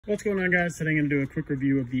What's going on, guys? Today I'm going to do a quick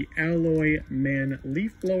review of the ALLOYMAN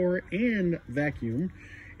Leaf Blower and Vacuum.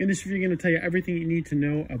 In this review, I'm going to tell you everything you need to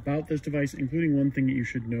know about this device, including one thing that you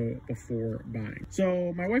should know before buying.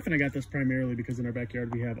 So my wife and I got this primarily because in our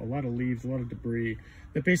backyard we have a lot of leaves, a lot of debris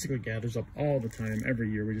that basically gathers up all the time, every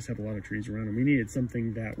year. We just have a lot of trees around, and we needed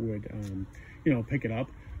something that would, pick it up.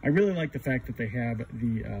 I really like the fact that they have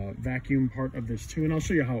the vacuum part of this too, and I'll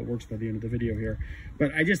show you how it works by the end of the video here.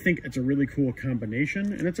 But I just think it's a really cool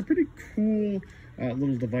combination, and it's a pretty cool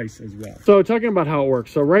little device as well. So talking about how it works,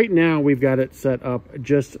 so right now we've got it set up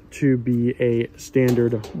just to be a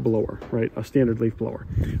standard blower, right? A standard leaf blower.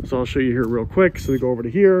 So I'll show you here real quick. So we go over to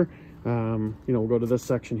here, we'll go to this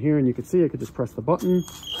section here, and you can see I could just press the button.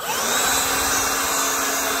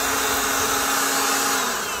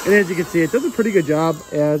 And as you can see, it does a pretty good job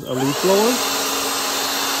as a leaf blower.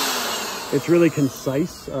 It's really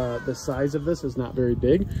concise. The size of this is not very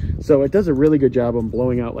big. So it does a really good job on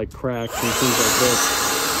blowing out like cracks and things like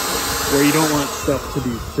this, where you don't want stuff to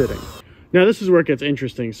be sitting. Now this is where it gets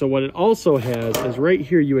interesting. So what it also has is right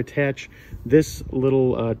here, you attach this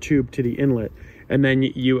little tube to the inlet, and then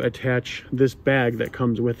you attach this bag that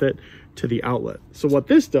comes with it to the outlet. So what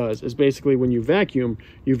this does is basically when you vacuum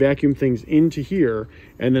things into here,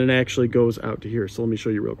 and then it actually goes out to here. So let me show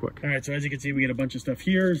you real quick. All right, so as you can see, we get a bunch of stuff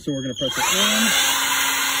here. So we're gonna press it on.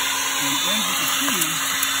 And as you can see,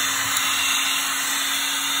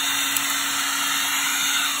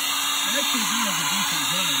 it actually does a decent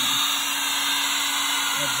job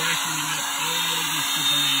of vacuuming up all this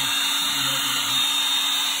debris.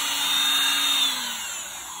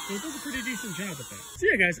 So it does a pretty decent job at that. So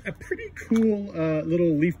yeah, guys, a pretty cool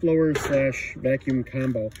little leaf blower slash vacuum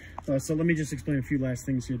combo. So let me just explain a few last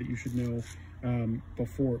things here that you should know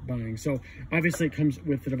before buying. So obviously it comes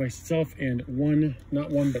with the device itself and not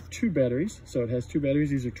one, but two batteries. So it has two batteries.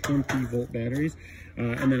 These are 20-volt batteries.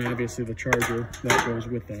 And then obviously the charger that goes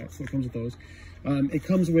with that. So it comes with those. It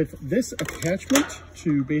comes with this attachment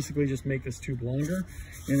to basically just make this tube longer.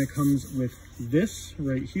 And it comes with this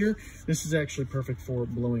right here. This is actually perfect for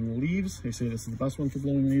blowing leaves. They say this is the best one for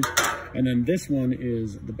blowing leaves. And then this one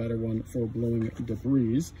is the better one for blowing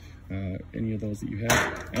debris, any of those that you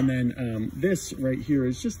have. And then this right here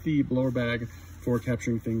is just the blower bag for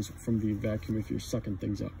capturing things from the vacuum if you're sucking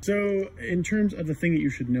things up. So in terms of the thing that you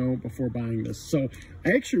should know before buying this, so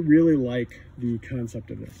I actually really like the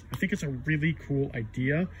concept of this. I think it's a really cool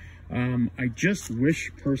idea. I just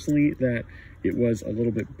wish personally that it was a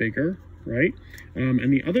little bit bigger, right?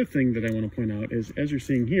 And the other thing that I want to point out is, as you're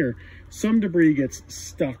seeing here, some debris gets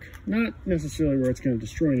stuck, not necessarily where it's going to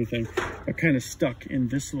destroy anything, but kind of stuck in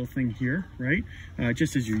this little thing here, right?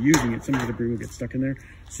 Just as you're using it, some of the debris will get stuck in there.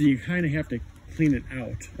 So you kind of have to clean it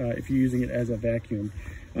out if you're using it as a vacuum.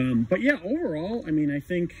 But yeah, overall, I mean, I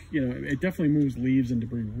think, it definitely moves leaves and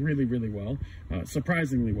debris really, really well,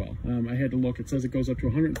 surprisingly well. I had to look, it says it goes up to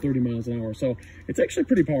 130 miles an hour. So it's actually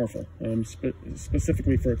pretty powerful,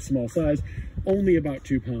 specifically for its small size, only about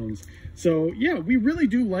 2 pounds. So yeah, we really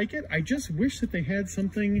do like it. I just wish that they had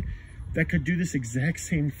something that could do this exact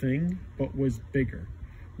same thing, but was bigger.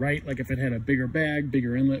 Right? Like if it had a bigger bag,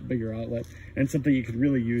 bigger inlet, bigger outlet, and something you could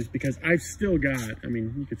really use, because I've still got, I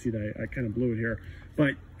mean, you can see that I kind of blew it here,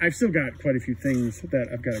 but I've still got quite a few things that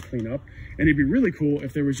I've got to clean up. And it'd be really cool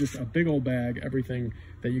if there was just a big old bag, everything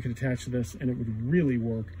that you could attach to this, and it would really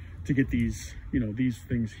work to get these, these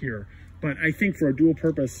things here. But I think for a dual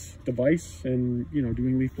purpose device and,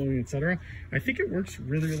 doing leaf blowing, etc., I think it works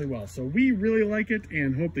really, really well. So we really like it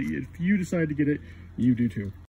and hope that if you decide to get it, you do too.